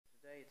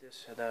It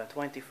is the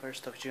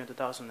 21st of June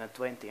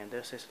 2020 and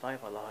this is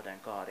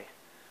Laivalahdenkaari,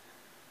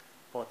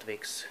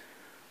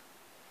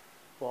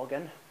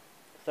 Båtviksbågen,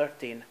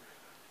 13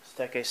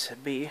 staircase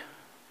B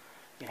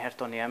in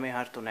Herttoniemi,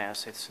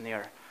 Hertonäs. It's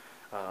near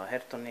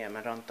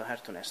Hertonniemenranta,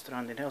 Hertonäs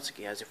Strand in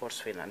Helsinki,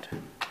 Helsingfors, Finland.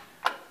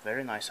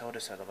 Very nice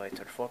OTIS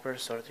elevator, 4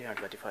 persons or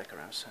 325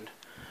 grams. And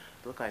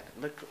look at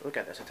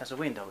this, it has a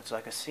window, it's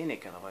like a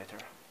scenic elevator.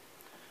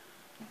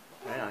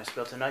 Very nice,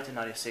 built in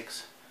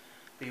 1996.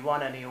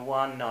 B1 and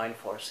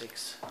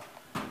E1946.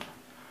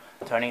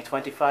 Turning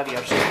 25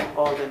 years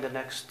old in the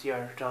next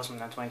year,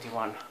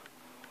 2021.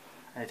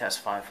 And it has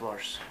 5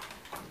 floors.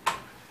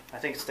 I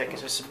think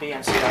staircases B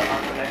and C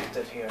are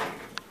connected here.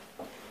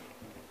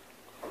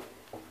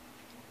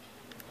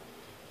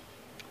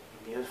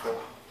 Beautiful.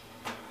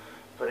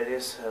 But it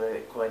is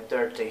quite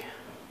dirty.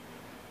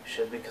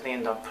 Should be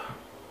cleaned up.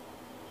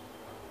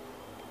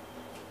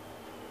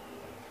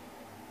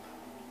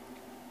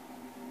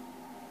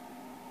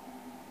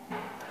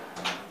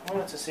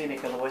 Well, it's a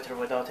scenic elevator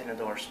without any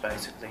doors,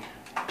 basically.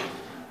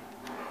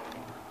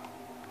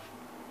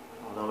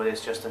 Although it is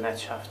just a net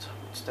shaft,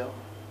 but still.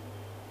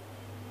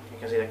 You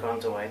can see the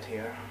counterweight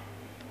here.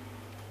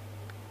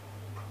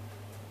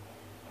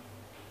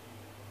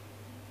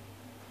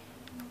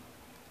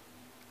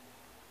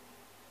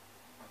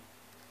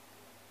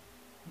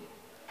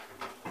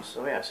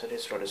 So yes, it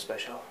is rather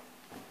special.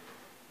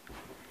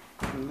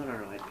 Not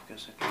right,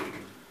 because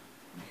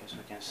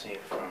I can see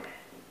it from.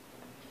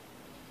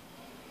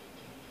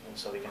 And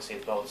so we can see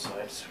both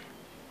sides.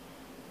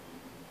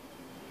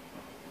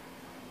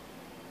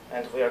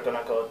 And we are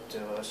gonna go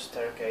to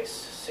staircase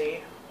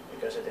C,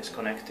 because it is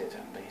connected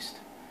at least.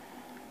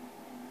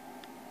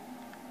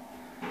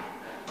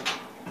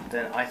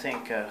 Then I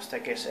think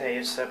staircase A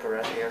is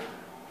separate here.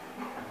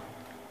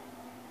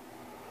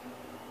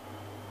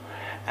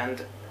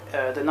 And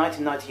the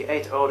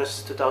 1998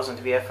 OTIS 2000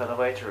 VF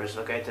elevator is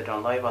located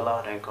on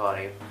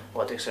Laivalahdenkaari,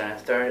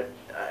 Båtviksbågen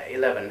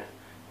 11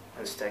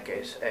 and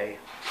staircase A.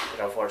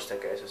 There are 4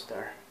 staircases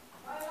there.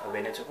 I've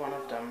been into one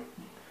of them,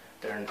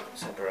 they're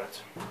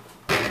separate.